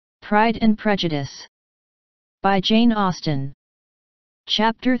Pride and Prejudice by Jane Austen.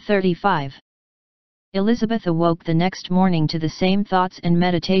 Chapter 35. Elizabeth awoke the next morning to the same thoughts and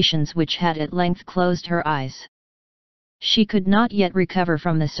meditations which had at length closed her eyes. She could not yet recover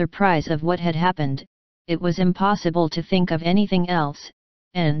from the surprise of what had happened. It was impossible to think of anything else,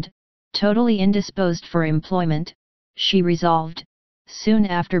 and, totally indisposed for employment, she resolved, soon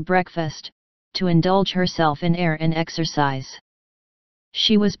after breakfast, to indulge herself in air and exercise.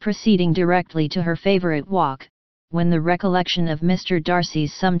 She was proceeding directly to her favourite walk, when the recollection of Mr.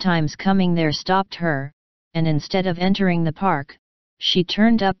 Darcy's sometimes coming there stopped her, and instead of entering the park, she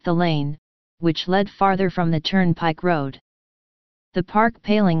turned up the lane, which led farther from the turnpike road. The park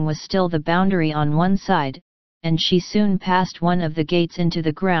paling was still the boundary on one side, and she soon passed one of the gates into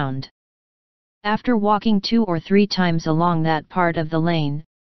the ground. After walking 2 or 3 times along that part of the lane,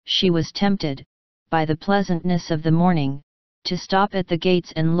 she was tempted, by the pleasantness of the morning, to stop at the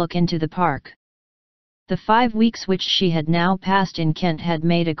gates and look into the park. The 5 weeks which she had now passed in Kent had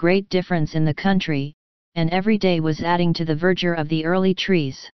made a great difference in the country, and every day was adding to the verdure of the early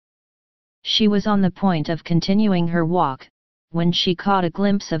trees. She was on the point of continuing her walk, when she caught a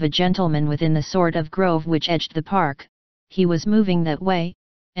glimpse of a gentleman within the sort of grove which edged the park. He was moving that way,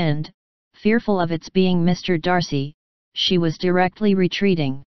 and, fearful of its being Mr. Darcy, she was directly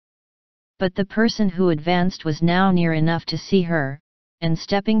retreating. But the person who advanced was now near enough to see her, and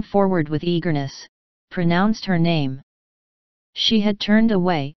stepping forward with eagerness, pronounced her name. She had turned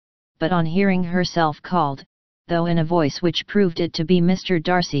away, but on hearing herself called, though in a voice which proved it to be Mr.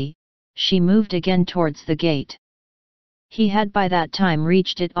 Darcy, she moved again towards the gate. He had by that time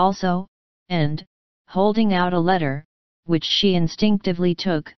reached it also, and, holding out a letter, which she instinctively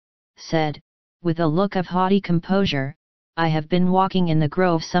took, said, with a look of haughty composure, "I have been walking in the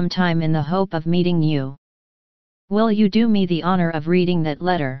grove some time in the hope of meeting you. Will you do me the honor of reading that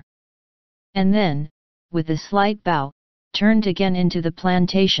letter?" And then, with a slight bow, turned again into the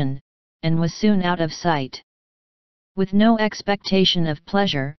plantation, and was soon out of sight. With no expectation of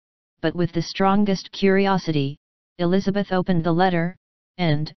pleasure, but with the strongest curiosity, Elizabeth opened the letter,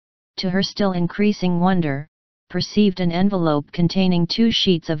 and, to her still increasing wonder, perceived an envelope containing 2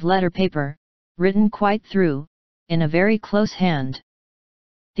 sheets of letter paper, written quite through, in a very close hand.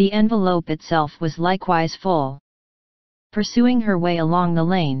 The envelope itself was likewise full. Pursuing her way along the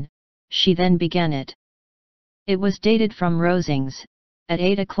lane, she then began it. It was dated from Rosings, at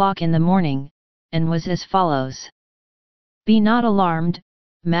 8 o'clock in the morning, and was as follows. "Be not alarmed,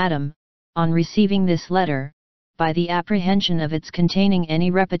 madam, on receiving this letter, by the apprehension of its containing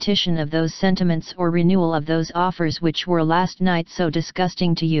any repetition of those sentiments or renewal of those offers which were last night so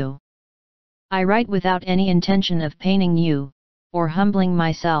disgusting to you. I write without any intention of paining you, or humbling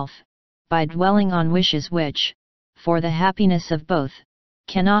myself, by dwelling on wishes which, for the happiness of both,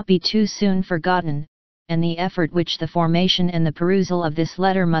 cannot be too soon forgotten, and the effort which the formation and the perusal of this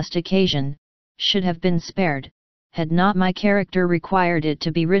letter must occasion, should have been spared, had not my character required it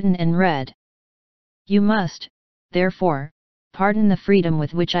to be written and read. You must, therefore, pardon the freedom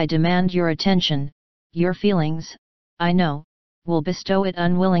with which I demand your attention. Your feelings, I know, will bestow it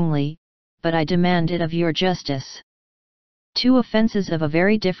unwillingly, but I demand it of your justice. 2 offences of a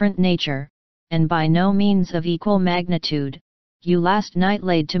very different nature, and by no means of equal magnitude, you last night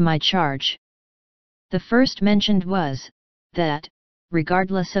laid to my charge. The first mentioned was, that,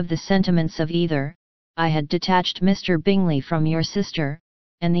 regardless of the sentiments of either, I had detached Mr. Bingley from your sister,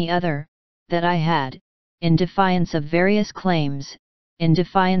 and the other, that I had, in defiance of various claims, in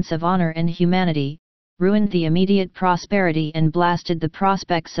defiance of honour and humanity, ruined the immediate prosperity and blasted the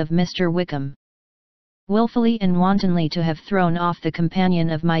prospects of Mr. Wickham. Wilfully and wantonly to have thrown off the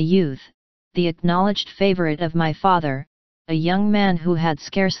companion of my youth, the acknowledged favourite of my father, a young man who had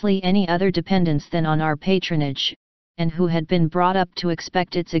scarcely any other dependence than on our patronage, and who had been brought up to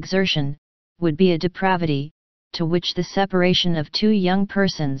expect its exertion, would be a depravity, to which the separation of 2 young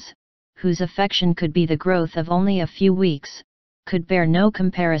persons, whose affection could be the growth of only a few weeks, could bear no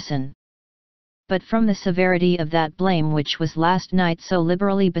comparison. But from the severity of that blame which was last night so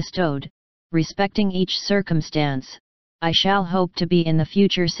liberally bestowed, respecting each circumstance, I shall hope to be in the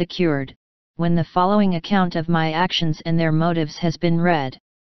future secured, when the following account of my actions and their motives has been read.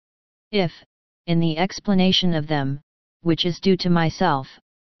 If, in the explanation of them, which is due to myself,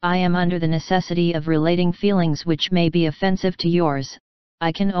 I am under the necessity of relating feelings which may be offensive to yours,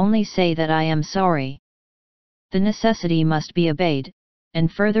 I can only say that I am sorry. The necessity must be obeyed, and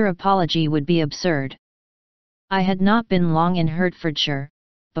further apology would be absurd. I had not been long in Hertfordshire,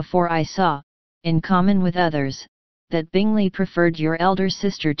 before I saw, in common with others, that Bingley preferred your elder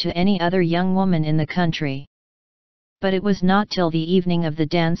sister to any other young woman in the country. But it was not till the evening of the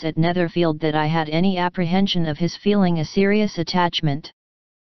dance at Netherfield that I had any apprehension of his feeling a serious attachment.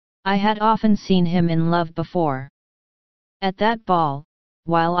 I had often seen him in love before. At that ball,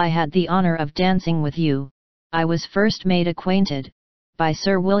 while I had the honour of dancing with you, I was first made acquainted, by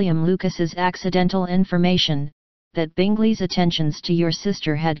Sir William Lucas's accidental information, that Bingley's attentions to your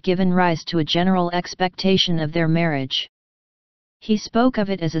sister had given rise to a general expectation of their marriage. He spoke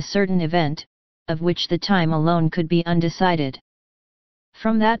of it as a certain event, of which the time alone could be undecided.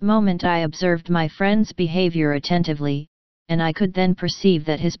 From that moment I observed my friend's behaviour attentively, and I could then perceive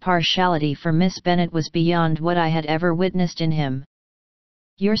that his partiality for Miss Bennet was beyond what I had ever witnessed in him.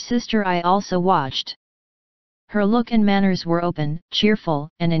 Your sister I also watched. Her look and manners were open, cheerful,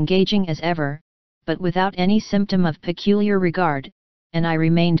 and engaging as ever, but without any symptom of peculiar regard, and I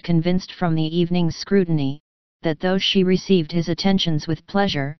remained convinced from the evening's scrutiny, that though she received his attentions with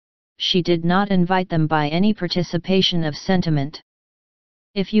pleasure, she did not invite them by any participation of sentiment.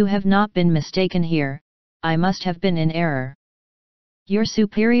 If you have not been mistaken here, I must have been in error. Your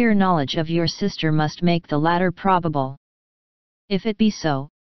superior knowledge of your sister must make the latter probable. If it be so,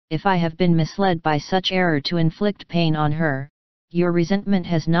 if I have been misled by such error to inflict pain on her, your resentment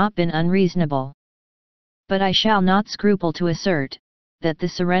has not been unreasonable. But I shall not scruple to assert, that the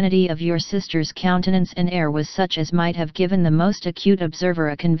serenity of your sister's countenance and air was such as might have given the most acute observer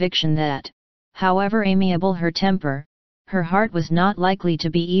a conviction that, however amiable her temper, her heart was not likely to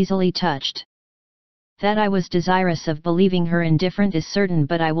be easily touched. That I was desirous of believing her indifferent is certain,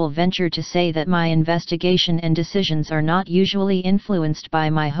 but I will venture to say that my investigation and decisions are not usually influenced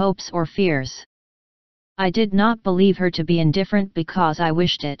by my hopes or fears. I did not believe her to be indifferent because I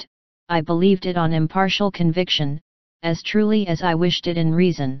wished it, I believed it on impartial conviction, as truly as I wished it in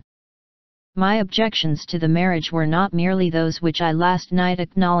reason. My objections to the marriage were not merely those which I last night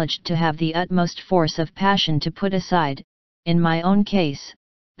acknowledged to have the utmost force of passion to put aside. In my own case,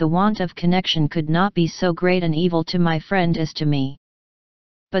 the want of connection could not be so great an evil to my friend as to me.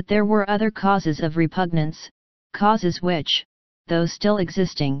 But there were other causes of repugnance, causes which, though still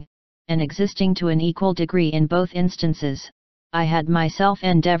existing, and existing to an equal degree in both instances, I had myself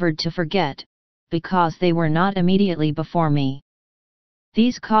endeavoured to forget, because they were not immediately before me.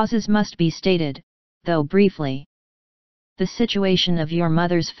 These causes must be stated, though briefly. The situation of your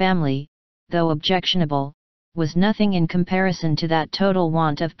mother's family, though objectionable, was nothing in comparison to that total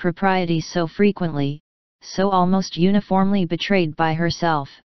want of propriety so frequently, so almost uniformly betrayed by herself,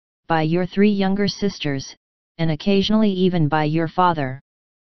 by your 3 younger sisters, and occasionally even by your father.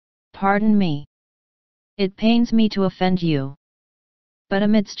 Pardon me. It pains me to offend you. But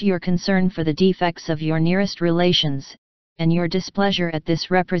amidst your concern for the defects of your nearest relations, and your displeasure at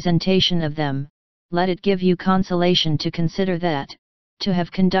this representation of them, let it give you consolation to consider that, to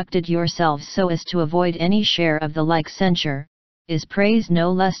have conducted yourselves so as to avoid any share of the like censure, is praise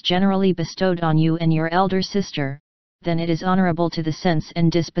no less generally bestowed on you and your elder sister, than it is honourable to the sense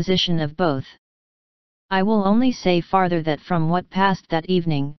and disposition of both. I will only say farther that from what passed that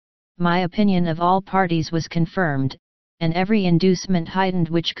evening, my opinion of all parties was confirmed, and every inducement heightened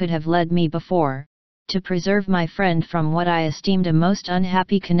which could have led me before, to preserve my friend from what I esteemed a most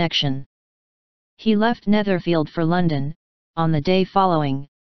unhappy connection. He left Netherfield for London, on the day following,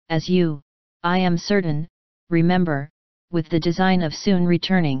 as you, I am certain, remember, with the design of soon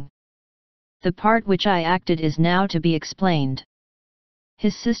returning. The part which I acted is now to be explained.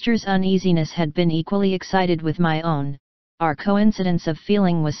 His sister's uneasiness had been equally excited with my own, our coincidence of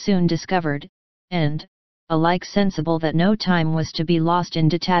feeling was soon discovered, and, alike sensible that no time was to be lost in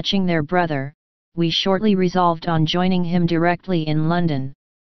detaching their brother, we shortly resolved on joining him directly in London.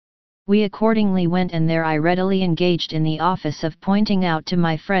 We accordingly went, and there I readily engaged in the office of pointing out to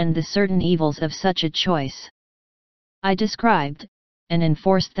my friend the certain evils of such a choice. I described, and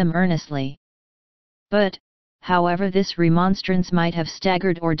enforced them earnestly. But, however this remonstrance might have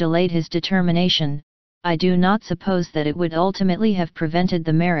staggered or delayed his determination, I do not suppose that it would ultimately have prevented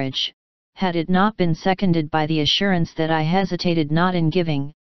the marriage, had it not been seconded by the assurance that I hesitated not in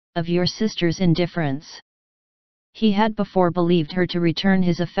giving, of your sister's indifference. He had before believed her to return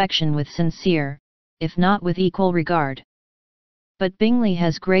his affection with sincere, if not with equal regard. But Bingley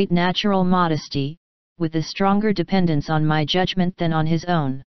has great natural modesty, with a stronger dependence on my judgment than on his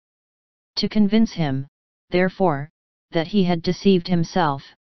own. To convince him, therefore, that he had deceived himself,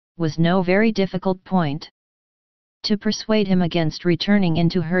 was no very difficult point. To persuade him against returning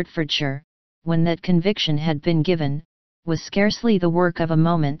into Hertfordshire, when that conviction had been given, was scarcely the work of a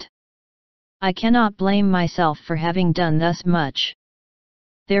moment. I cannot blame myself for having done thus much.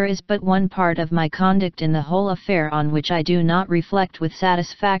 There is but one part of my conduct in the whole affair on which I do not reflect with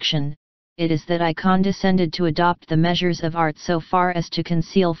satisfaction, it is that I condescended to adopt the measures of art so far as to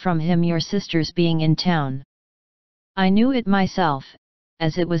conceal from him your sister's being in town. I knew it myself,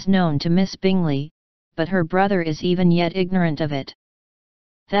 as it was known to Miss Bingley, but her brother is even yet ignorant of it.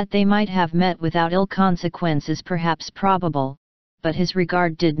 That they might have met without ill consequence is perhaps probable, but his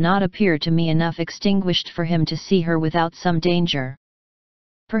regard did not appear to me enough extinguished for him to see her without some danger.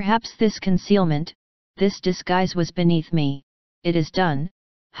 Perhaps this concealment, this disguise was beneath me. It is done,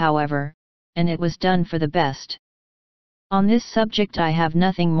 however, and it was done for the best. On this subject I have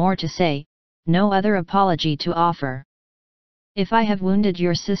nothing more to say, no other apology to offer. If I have wounded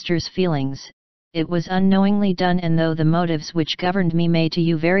your sister's feelings, it was unknowingly done, and though the motives which governed me may to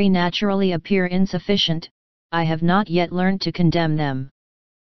you very naturally appear insufficient, I have not yet learned to condemn them.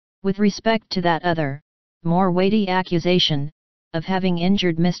 With respect to that other, more weighty accusation, of having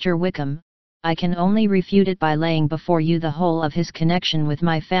injured Mr. Wickham, I can only refute it by laying before you the whole of his connection with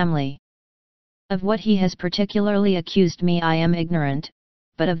my family. Of what he has particularly accused me I am ignorant,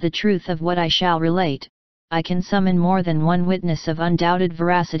 but of the truth of what I shall relate, I can summon more than one witness of undoubted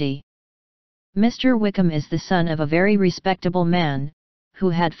veracity. Mr. Wickham is the son of a very respectable man, who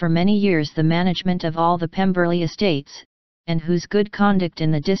had for many years the management of all the Pemberley estates, and whose good conduct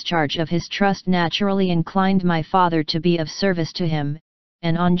in the discharge of his trust naturally inclined my father to be of service to him,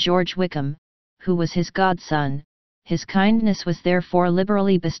 and on George Wickham, who was his godson, his kindness was therefore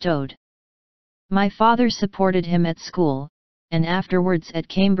liberally bestowed. My father supported him at school, and afterwards at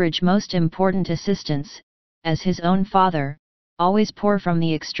Cambridge most important assistance, as his own father, always poor from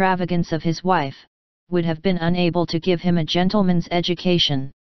the extravagance of his wife, would have been unable to give him a gentleman's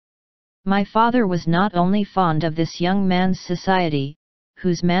education. My father was not only fond of this young man's society,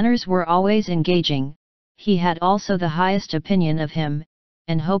 whose manners were always engaging, he had also the highest opinion of him,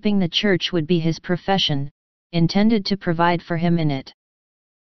 and hoping the church would be his profession, intended to provide for him in it.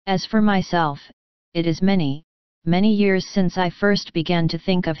 As for myself, it is many, many years since I first began to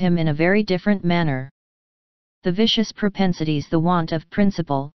think of him in a very different manner. The vicious propensities, the want of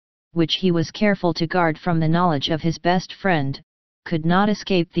principle, which he was careful to guard from the knowledge of his best friend, could not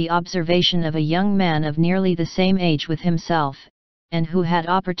escape the observation of a young man of nearly the same age with himself, and who had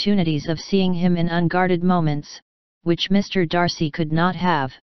opportunities of seeing him in unguarded moments, which Mr. Darcy could not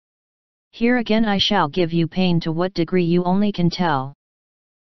have. Here again I shall give you pain to what degree you only can tell.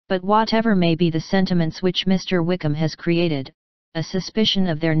 But whatever may be the sentiments which Mr. Wickham has created, a suspicion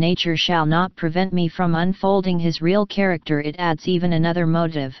of their nature shall not prevent me from unfolding his real character. It adds even another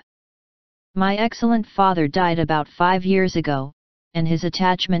motive. My excellent father died about 5 years ago, and his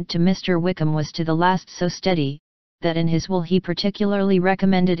attachment to Mr. Wickham was to the last so steady, that in his will he particularly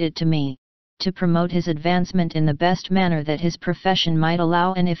recommended it to me, to promote his advancement in the best manner that his profession might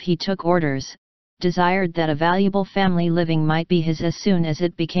allow, and if he took orders, desired that a valuable family living might be his as soon as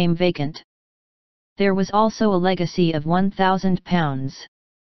it became vacant. There was also a legacy of £1,000.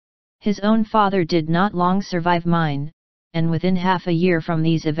 His own father did not long survive mine, and within half a year from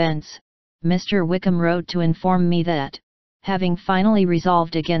these events, Mr. Wickham wrote to inform me that, having finally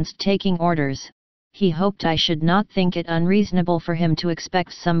resolved against taking orders, he hoped I should not think it unreasonable for him to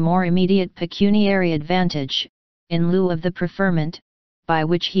expect some more immediate pecuniary advantage, in lieu of the preferment, by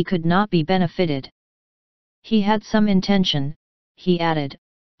which he could not be benefited. He had some intention, he added,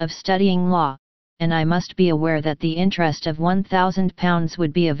 of studying law, and I must be aware that the interest of £1,000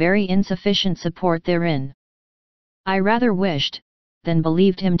 would be a very insufficient support therein. I rather wished, than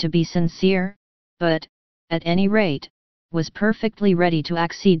believed him to be sincere, but, at any rate, was perfectly ready to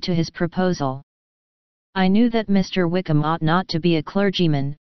accede to his proposal. I knew that Mr. Wickham ought not to be a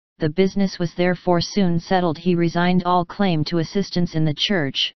clergyman. The business was therefore soon settled. He resigned all claim to assistance in the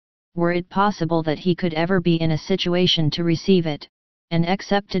church, were it possible that he could ever be in a situation to receive it, and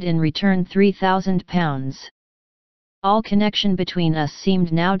accepted in return £3,000. All connection between us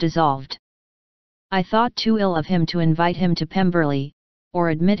seemed now dissolved. I thought too ill of him to invite him to Pemberley, or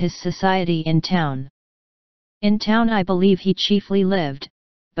admit his society in town. In town I believe he chiefly lived,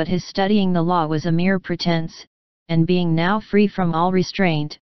 but his studying the law was a mere pretence, and being now free from all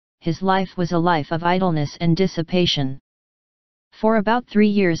restraint, his life was a life of idleness and dissipation. For about 3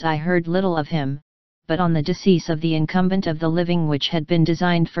 years I heard little of him, but on the decease of the incumbent of the living which had been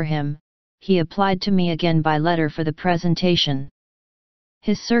designed for him, he applied to me again by letter for the presentation.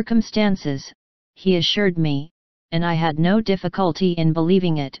 His circumstances, he assured me, and I had no difficulty in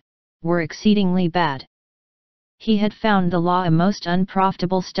believing it, were exceedingly bad. He had found the law a most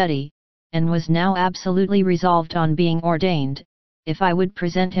unprofitable study, and was now absolutely resolved on being ordained, if I would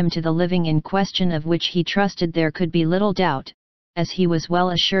present him to the living in question, of which he trusted there could be little doubt, as he was well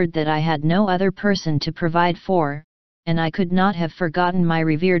assured that I had no other person to provide for, and I could not have forgotten my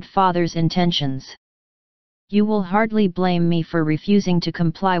revered father's intentions. You will hardly blame me for refusing to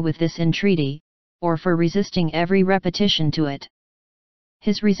comply with this entreaty, or for resisting every repetition to it.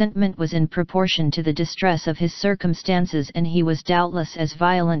 His resentment was in proportion to the distress of his circumstances, and he was doubtless as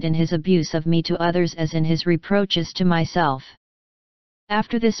violent in his abuse of me to others as in his reproaches to myself.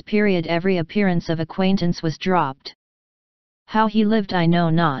 After this period every appearance of acquaintance was dropped. How he lived I know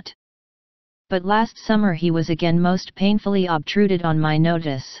not. But last summer he was again most painfully obtruded on my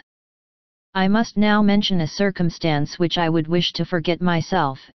notice. I must now mention a circumstance which I would wish to forget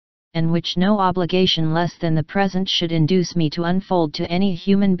myself, and which no obligation less than the present should induce me to unfold to any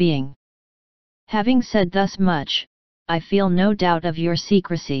human being. Having said thus much, I feel no doubt of your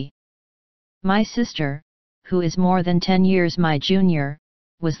secrecy. My sister, who is more than 10 years my junior,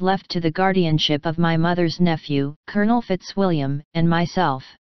 was left to the guardianship of my mother's nephew, Colonel Fitzwilliam, and myself.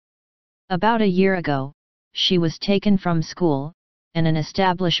 About a year ago, she was taken from school, and an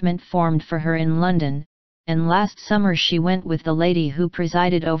establishment formed for her in London, and last summer she went with the lady who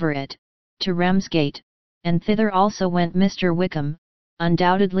presided over it, to Ramsgate, and thither also went Mr. Wickham,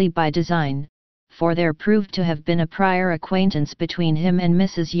 undoubtedly by design, for there proved to have been a prior acquaintance between him and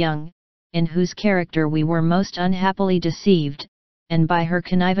Mrs. Young, in whose character we were most unhappily deceived, and by her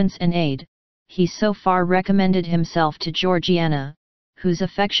connivance and aid, he so far recommended himself to Georgiana, whose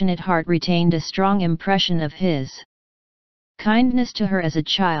affectionate heart retained a strong impression of his kindness to her as a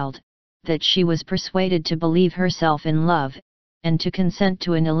child, that she was persuaded to believe herself in love, and to consent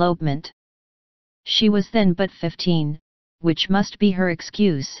to an elopement. She was then but 15, which must be her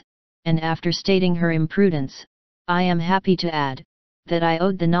excuse, and after stating her imprudence, I am happy to add, that I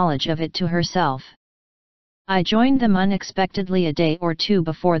owed the knowledge of it to herself. I joined them unexpectedly a day or two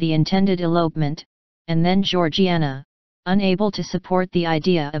before the intended elopement, and then Georgiana, unable to support the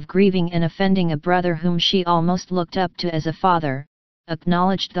idea of grieving and offending a brother whom she almost looked up to as a father,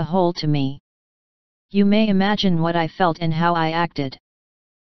 acknowledged the whole to me. You may imagine what I felt and how I acted.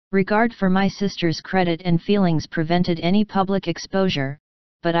 Regard for my sister's credit and feelings prevented any public exposure,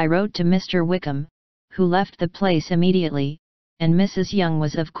 but I wrote to Mr. Wickham, who left the place immediately, and Mrs. Young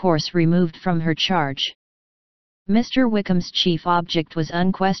was of course removed from her charge. Mr. Wickham's chief object was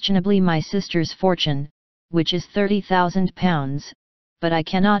unquestionably my sister's fortune, which is £30,000, but I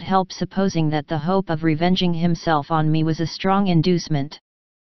cannot help supposing that the hope of revenging himself on me was a strong inducement.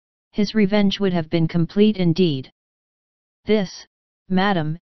 His revenge would have been complete indeed. This,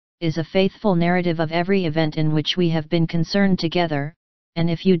 madam, is a faithful narrative of every event in which we have been concerned together, and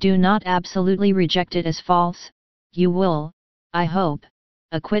if you do not absolutely reject it as false, you will, I hope,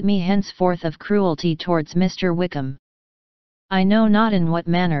 acquit me henceforth of cruelty towards Mr. Wickham. I know not in what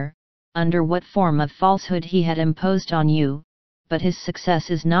manner, under what form of falsehood he had imposed on you, but his success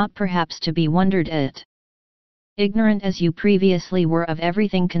is not perhaps to be wondered at. Ignorant as you previously were of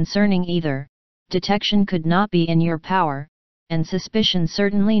everything concerning either, detection could not be in your power, and suspicion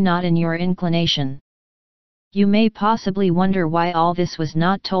certainly not in your inclination. You may possibly wonder why all this was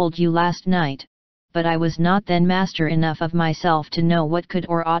not told you last night, but I was not then master enough of myself to know what could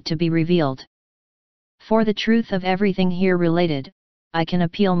or ought to be revealed. For the truth of everything here related, I can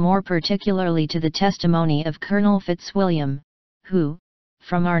appeal more particularly to the testimony of Colonel Fitzwilliam, who,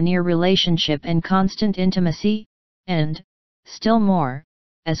 from our near relationship and constant intimacy, and, still more,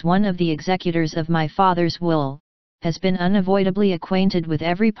 as one of the executors of my father's will, has been unavoidably acquainted with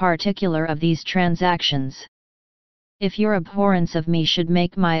every particular of these transactions. If your abhorrence of me should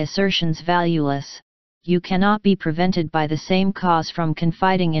make my assertions valueless, you cannot be prevented by the same cause from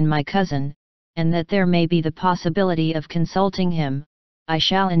confiding in my cousin, and that there may be the possibility of consulting him, I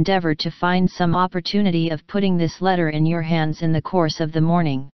shall endeavour to find some opportunity of putting this letter in your hands in the course of the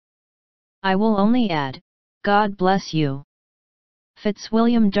morning. I will only add, God bless you.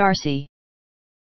 Fitzwilliam Darcy.